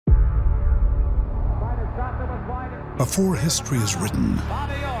Before history is written,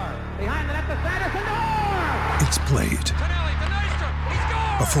 it's played.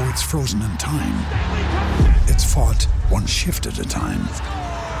 Before it's frozen in time, it's fought one shift at a time.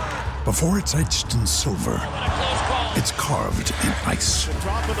 Before it's etched in silver, it's carved in ice.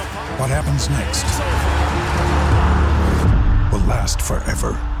 What happens next will last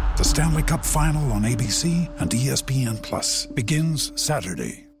forever. The Stanley Cup Final on ABC and ESPN Plus begins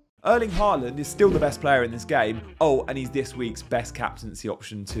Saturday. Erling Haaland is still the best player in this game. Oh, and he's this week's best captaincy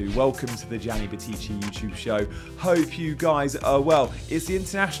option too. Welcome to the Gianni Battici YouTube show. Hope you guys are well. It's the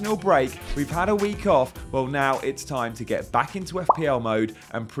international break. We've had a week off. Well, now it's time to get back into FPL mode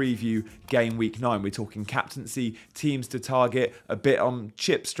and preview game week 9. We're talking captaincy, teams to target, a bit on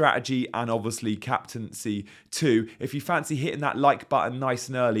chip strategy, and obviously captaincy too. If you fancy hitting that like button nice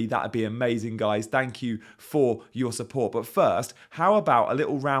and early, that'd be amazing, guys. Thank you for your support. But first, how about a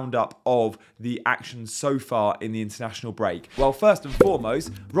little roundup of the action so far in the international break? Well, first and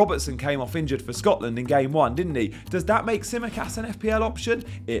foremost, Robertson came off injured for Scotland in game 1, didn't he? Does that make Tsimikas an FPL option?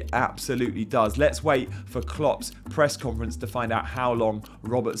 It absolutely does. Let's wait for Klopp's press conference to find out how long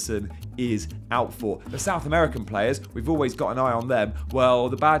Robertson is out for. The South American players, we've always got an eye on them. Well,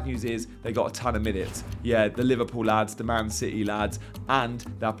 the bad news is they got a ton of minutes. Yeah, the Liverpool lads, the Man City lads, and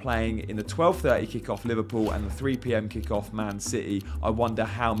they're playing in the 12:30 kickoff Liverpool and the 3 p.m. kickoff Man City. I wonder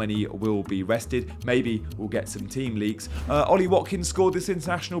how many will be rested. Maybe we'll get some team leaks. Ollie Watkins scored this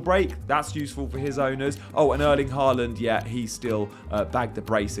international break. That's useful for his owners. Oh, and Erling Haaland, yeah, he still bagged the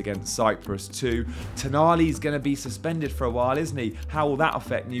brace against Cyprus too. Tonali's going to be suspended for a while, isn't he? How will that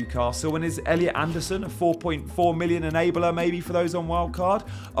affect Newcastle? And is Elliot Anderson a 4.4 million enabler maybe for those on wildcard?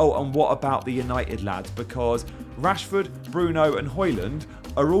 Oh, and what about the United lads? Because Rashford, Bruno and Haaland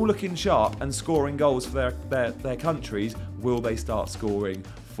are all looking sharp and scoring goals for their countries. Will they start scoring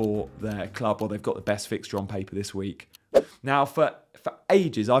for their club? Well, they've got the best fixture on paper this week. Now, for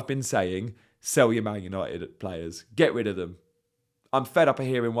ages, I've been saying, sell your Man United players. Get rid of them. I'm fed up of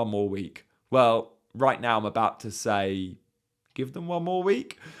hearing one more week. Well, right now I'm about to say, give them one more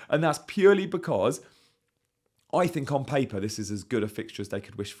week. And that's purely because I think on paper, this is as good a fixture as they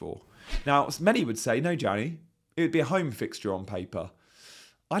could wish for. Now, many would say, no, Gianni, it would be a home fixture on paper.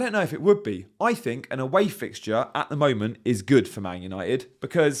 I don't know if it would be. I think an away fixture at the moment is good for Man United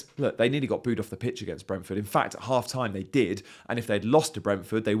because, look, they nearly got booed off the pitch against Brentford. In fact, at half-time they did, and if they'd lost to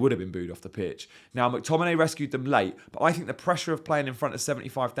Brentford, they would have been booed off the pitch. Now, McTominay rescued them late, but I think the pressure of playing in front of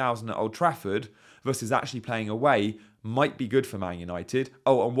 75,000 at Old Trafford versus actually playing away might be good for Man United.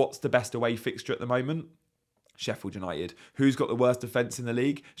 Oh, and what's the best away fixture at the moment? Sheffield United. Who's got the worst defence in the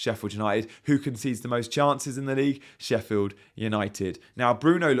league? Sheffield United. Who concedes the most chances in the league? Sheffield United. Now,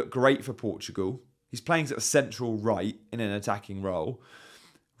 Bruno looked great for Portugal. He's playing sort of central right in an attacking role.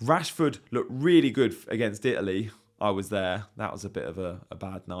 Rashford looked really good against Italy. I was there. That was a bit of a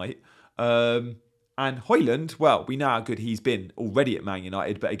bad night. And Haaland, well, we know how good he's been already at Man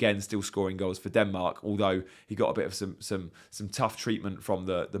United, but again, still scoring goals for Denmark, although he got a bit of some tough treatment from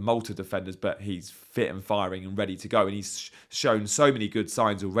the Malta defenders, but he's fit and firing and ready to go. And he's shown so many good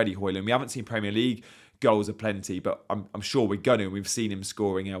signs already, Haaland. We haven't seen Premier League goals aplenty, but I'm sure we're going to. We've seen him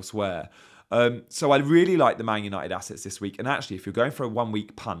scoring elsewhere. So I really like the Man United assets this week. And actually, if you're going for a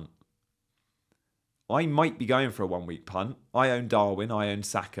one-week punt, I might be going for a one-week punt. I own Darwin. I own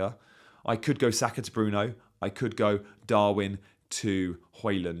Saka. I could go Saka to Bruno. I could go Darwin to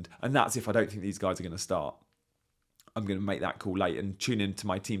Haaland. And that's if I don't think these guys are going to start. I'm going to make that call late and tune into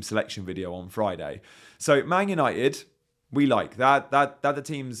my team selection video on Friday. So Man United, we like that. That the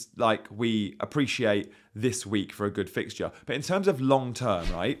teams like we appreciate this week for a good fixture. But in terms of long term,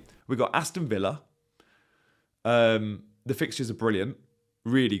 right? We've got Aston Villa. The fixtures are brilliant.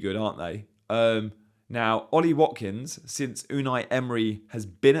 Really good, aren't they? Now, Ollie Watkins, since Unai Emery has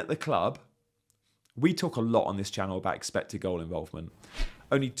been at the club, we talk a lot on this channel about expected goal involvement.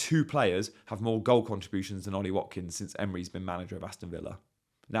 Only 2 players have more goal contributions than Ollie Watkins since Emery's been manager of Aston Villa.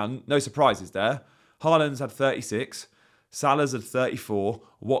 Now, no surprises there. Haaland's had 36, Salah's had 34,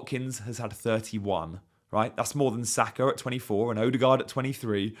 Watkins has had 31, right? That's more than Saka at 24 and Odegaard at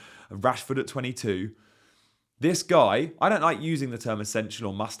 23 and Rashford at 22. This guy, I don't like using the term essential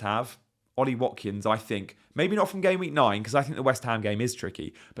or must-have. Ollie Watkins, I think, maybe not from game week 9, because I think the West Ham game is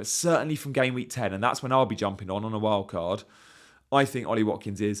tricky, but certainly from game week 10, and that's when I'll be jumping on a wild card. I think Ollie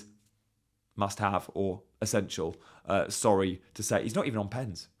Watkins is must-have or essential. Sorry to say, he's not even on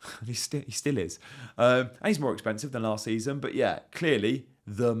pens. he still is. And he's more expensive than last season. But yeah, clearly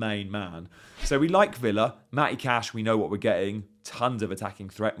the main man. So we like Villa. Matty Cash, we know what we're getting. Tons of attacking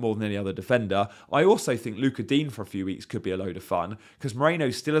threat, more than any other defender. I also think Luca Dean for a few weeks could be a load of fun because Moreno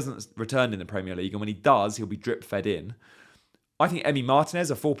still hasn't returned in the Premier League. And when he does, he'll be drip fed in. I think Emi Martinez,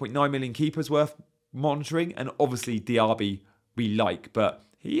 a 4.9 million keeper's worth monitoring. And obviously Diaby we like, but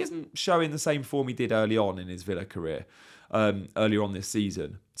he isn't showing the same form he did early on in his Villa career, earlier on this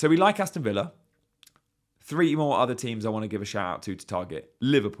season. So we like Aston Villa. 3 more other teams I want to give a shout out to target.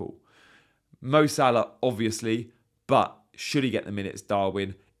 Liverpool. Mo Salah, obviously, but should he get the minutes,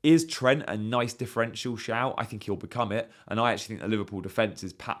 Darwin? Is Trent a nice differential shout? I think he'll become it. And I actually think the Liverpool defence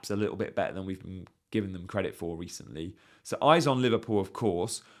is perhaps a little bit better than we've been giving them credit for recently. So eyes on Liverpool, of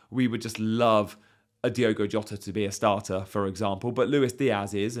course. We would just love a Diogo Jota to be a starter, for example. But Luis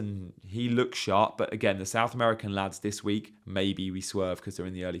Diaz is, and he looks sharp. But again, the South American lads this week, maybe we swerve because they're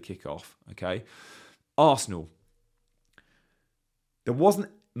in the early kickoff. Okay. Arsenal. There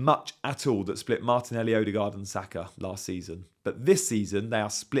wasn't much at all that split Martinelli, Odegaard and Saka last season. But this season, they are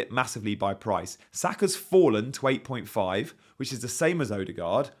split massively by price. Saka's fallen to 8.5, which is the same as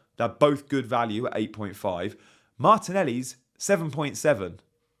Odegaard. They're both good value at 8.5. Martinelli's 7.7.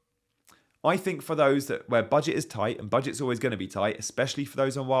 I think for those that where budget is tight, and budget's always going to be tight, especially for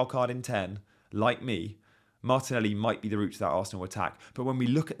those on wildcard in 10, like me, Martinelli might be the route to that Arsenal attack. But when we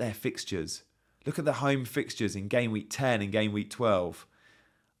look at their fixtures, look at the home fixtures in game week 10 and game week 12,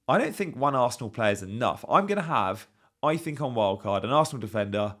 I don't think one Arsenal player is enough. I'm going to have, I think on wildcard, an Arsenal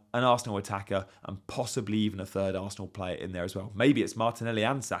defender, an Arsenal attacker, and possibly even a third Arsenal player in there as well. Maybe it's Martinelli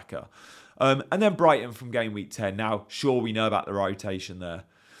and Saka. And then Brighton from game week 10. Now, sure, we know about the rotation there.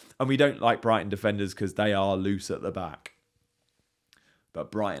 And we don't like Brighton defenders because they are loose at the back.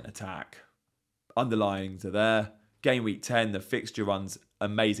 But Brighton attack. Underlyings are there. Game week 10, the fixture run's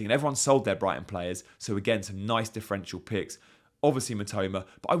amazing. And everyone sold their Brighton players. So again, some nice differential picks. Obviously Matoma.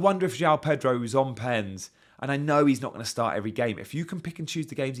 But I wonder if João Pedro is on pens. And I know he's not going to start every game. If you can pick and choose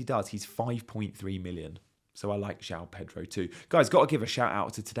the games he does, he's 5.3 million. So I like João Pedro too. Guys, got to give a shout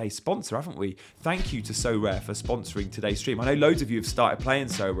out to today's sponsor, haven't we? Thank you to So Rare for sponsoring today's stream. I know loads of you have started playing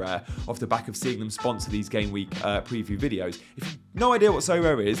So Rare off the back of seeing them sponsor these game week preview videos. If you've no idea what So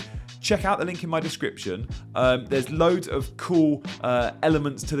Rare is, check out the link in my description. There's loads of cool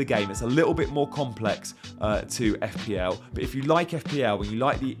elements to the game. It's a little bit more complex to FPL. But if you like FPL and you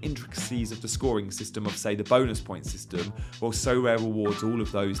like the intricacies of the scoring system of, say, the bonus point system, well, So Rare rewards all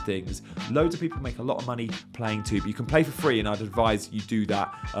of those things. Loads of people make a lot of money playing too, but you can play for free, and I'd advise you do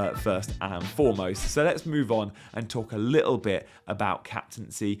that first and foremost. So let's move on and talk a little bit about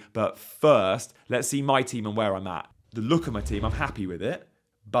captaincy. But first, let's see my team and where I'm at. The look of my team, I'm happy with it,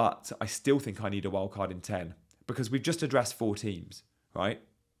 but I still think I need a wildcard in 10 because we've just addressed 4 teams, right?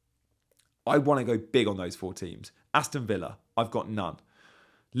 I want to go big on those 4 teams. Aston Villa, I've got none.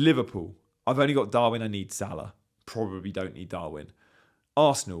 Liverpool, I've only got Darwin, I need Salah. Probably don't need Darwin.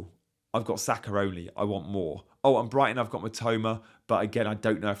 Arsenal, I've got Saka only. I want more. Oh, and Brighton, I've got Matoma. But again, I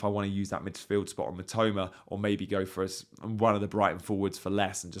don't know if I want to use that midfield spot on Matoma or maybe go for one of the Brighton forwards for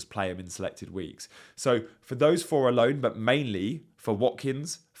less and just play him in selected weeks. So for those 4 alone, but mainly for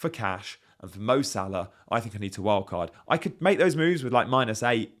Watkins, for Cash, and for Mo Salah, I think I need to wildcard. I could make those moves with like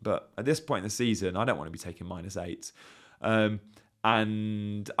 -8, but at this point in the season, I don't want to be taking -8s.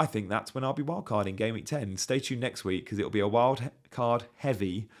 And I think that's when I'll be wildcarding game week 10. Stay tuned next week because it'll be a wildcard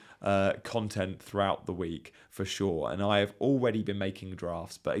heavy content throughout the week for sure. And I have already been making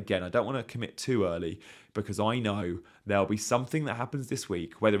drafts, but again, I don't want to commit too early because I know there'll be something that happens this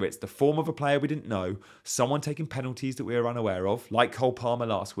week, whether it's the form of a player we didn't know, someone taking penalties that we were unaware of, like Cole Palmer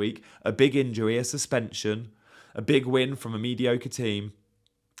last week, a big injury, a suspension, a big win from a mediocre team,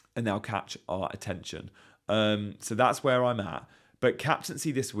 and they'll catch our attention. So that's where I'm at. But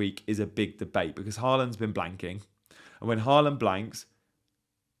captaincy this week is a big debate because Haaland's been blanking. And when Haaland blanks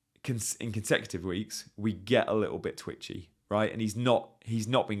in consecutive weeks, we get a little bit twitchy, right? And he's not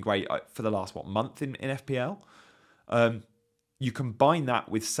been great for the last, month in FPL. You combine that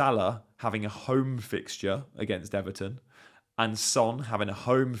with Salah having a home fixture against Everton and Son having a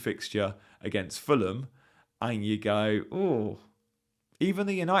home fixture against Fulham, and you go, oh, even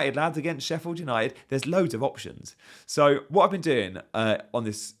the United lads against Sheffield United, there's loads of options. So what I've been doing on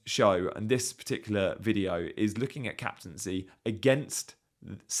this show and this particular video is looking at captaincy against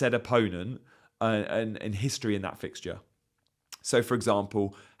said opponent and history in that fixture. So for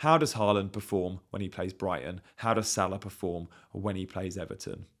example, how does Haaland perform when he plays Brighton? How does Salah perform when he plays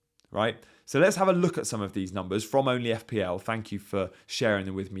Everton? right? So let's have a look at some of these numbers from Only FPL. Thank you for sharing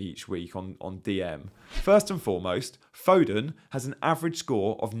them with me each week on DM. First and foremost, Foden has an average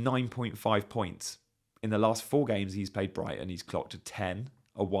score of 9.5 points. In the last 4 games he's played Brighton, he's clocked a 10,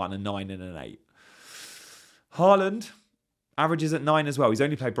 a 1, a 9 and an 8. Haaland averages at 9 as well. He's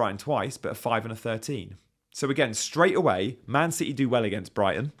only played Brighton twice, but a 5 and a 13. So again, straight away, Man City do well against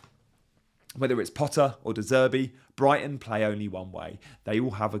Brighton. Whether it's Potter or De Zerbi, Brighton play only one way. They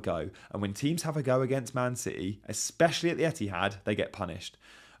will have a go. And when teams have a go against Man City, especially at the Etihad, they get punished.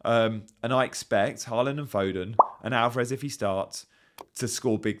 And I expect Haaland and Foden, and Alvarez if he starts, to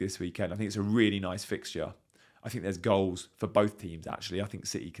score big this weekend. I think it's a really nice fixture. I think there's goals for both teams, actually. I think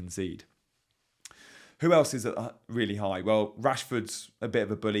City concede. Who else is really high? Well, Rashford's a bit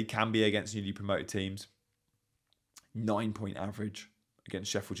of a bully, can be against newly promoted teams. 9-point average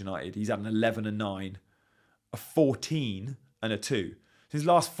against Sheffield United. He's had an 11 and 9, a 14 and a 2. His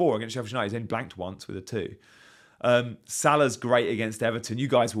last 4 against Sheffield United, he's only blanked once with a 2. Salah's great against Everton. You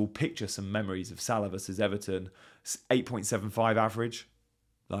guys will picture some memories of Salah versus Everton. 8.75 average.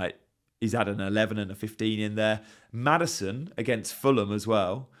 Like, he's had an 11 and a 15 in there. Maddison against Fulham as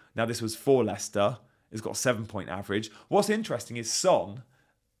well. Now, this was for Leicester. He's got a 7-point average. What's interesting is Son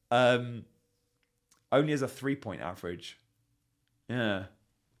only has a 3-point average. Yeah,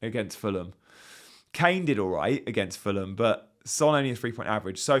 against Fulham. Kane did all right against Fulham, but Son only a 3-point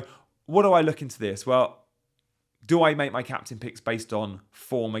average. So what do I look into this? Well, do I make my captain picks based on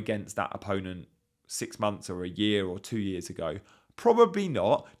form against that opponent 6 months or a year or 2 years ago? Probably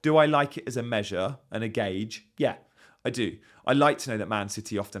not. Do I like it as a measure and a gauge? Yeah, I do. I like to know that Man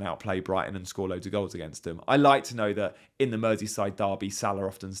City often outplay Brighton and score loads of goals against them. I like to know that in the Merseyside derby, Salah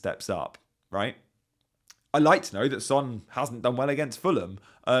often steps up, right? I like to know that Son hasn't done well against Fulham.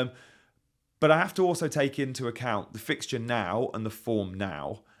 But I have to also take into account the fixture now and the form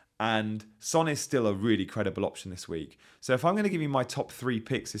now. And Son is still a really credible option this week. So if I'm going to give you my top 3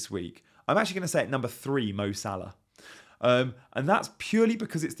 picks this week, I'm actually going to say at number 3, Mo Salah. And that's purely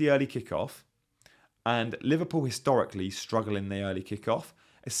because it's the early kickoff. And Liverpool historically struggle in the early kickoff,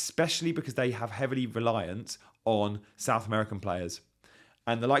 especially because they have heavily reliance on South American players.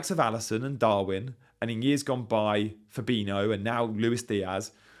 And the likes of Alisson and Darwin, and in years gone by, Fabinho, and now Luis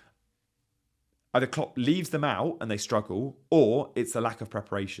Diaz, either Klopp leaves them out and they struggle, or it's a lack of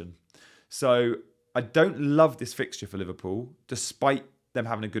preparation. So I don't love this fixture for Liverpool, despite them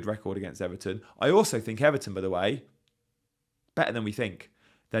having a good record against Everton. I also think Everton, by the way, better than we think.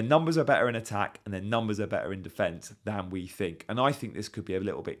 Their numbers are better in attack and their numbers are better in defence than we think. And I think this could be a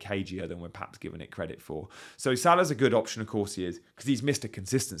little bit cagier than we're perhaps giving it credit for. So Salah's a good option, of course he is, because he's missed a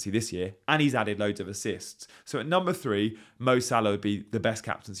consistency this year and he's added loads of assists. So at number 3, Mo Salah would be the best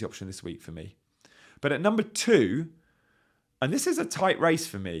captaincy option this week for me. But at number 2, and this is a tight race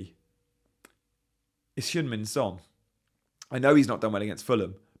for me, is Heung-min Son. I know he's not done well against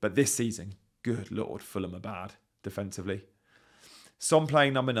Fulham, but this season, good Lord, Fulham are bad defensively. Son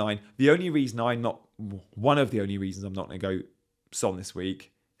playing number 9. One of the only reasons I'm not going to go Son this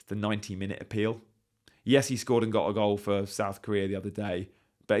week is the 90-minute appeal. Yes, he scored and got a goal for South Korea the other day,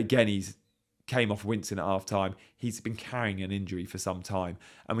 but again, he's came off wincing at half-time. He's been carrying an injury for some time.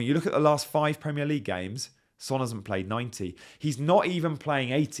 And when you look at the last 5 Premier League games, Son hasn't played 90. He's not even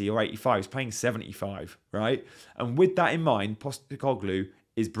playing 80 or 85. He's playing 75, right? And with that in mind, Postecoglou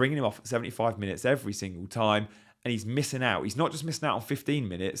is bringing him off at 75 minutes every single time, and he's missing out. He's not just missing out on 15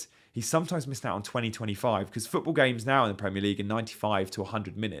 minutes. He's sometimes missing out on 20, 25, because football games now in the Premier League are 95 to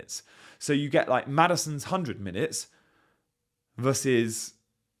 100 minutes. So you get like Maddison's 100 minutes versus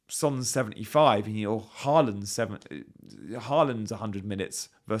Son's 75, and Haaland's 100 minutes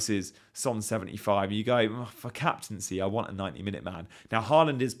versus Son's 75. And you go, for captaincy, I want a 90-minute man. Now,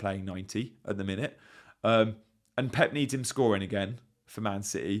 Haaland is playing 90 at the minute, and Pep needs him scoring again for Man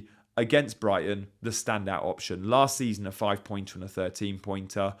City. Against Brighton, the standout option. Last season, a 5-pointer and a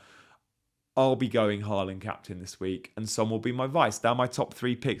 13-pointer. I'll be going Haaland captain this week, and Son will be my vice. They're my top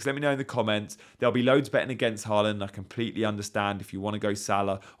 3 picks. Let me know in the comments. There'll be loads betting against Haaland. I completely understand if you want to go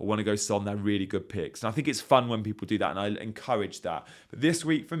Salah or want to go Son. They're really good picks. And I think it's fun when people do that, and I encourage that. But this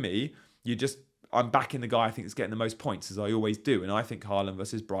week for me, I'm backing the guy I think is getting the most points, as I always do. And I think Haaland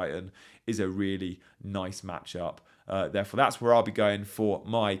versus Brighton is a really nice matchup. Therefore, that's where I'll be going for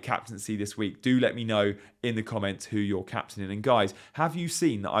my captaincy this week. Do let me know in the comments who you're captaining. And guys, have you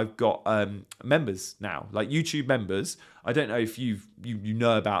seen that I've got members now, like YouTube members? I don't know if you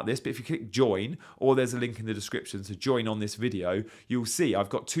know about this, but if you click join, or there's a link in the description to join on this video, you'll see I've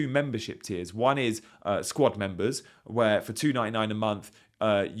got 2 membership tiers. One is squad members, where for $2.99 a month,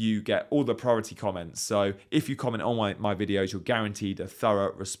 you get all the priority comments. So if you comment on my videos, you're guaranteed a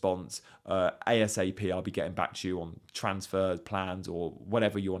thorough response. ASAP, I'll be getting back to you on transfer plans or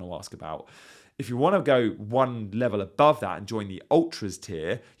whatever you want to ask about. If you want to go one level above that and join the Ultras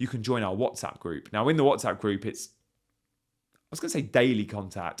tier, you can join our WhatsApp group. Now, in the WhatsApp group, I was going to say daily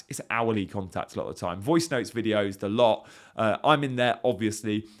contact. It's hourly contact a lot of the time. Voice notes, videos, the lot. I'm in there,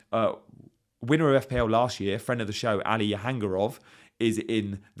 obviously. Winner of FPL last year, friend of the show, Ali Yahangarov, is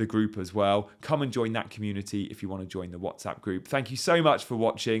in the group as well. Come and join that community if you want to join the WhatsApp group. Thank you so much for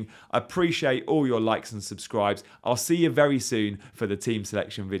watching. I appreciate all your likes and subscribes. I'll see you very soon for the team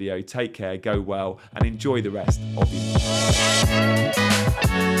selection video. Take care, go well, and enjoy the rest of your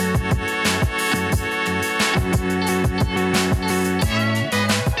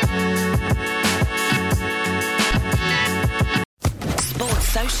Sports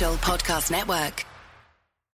Social Podcast Network.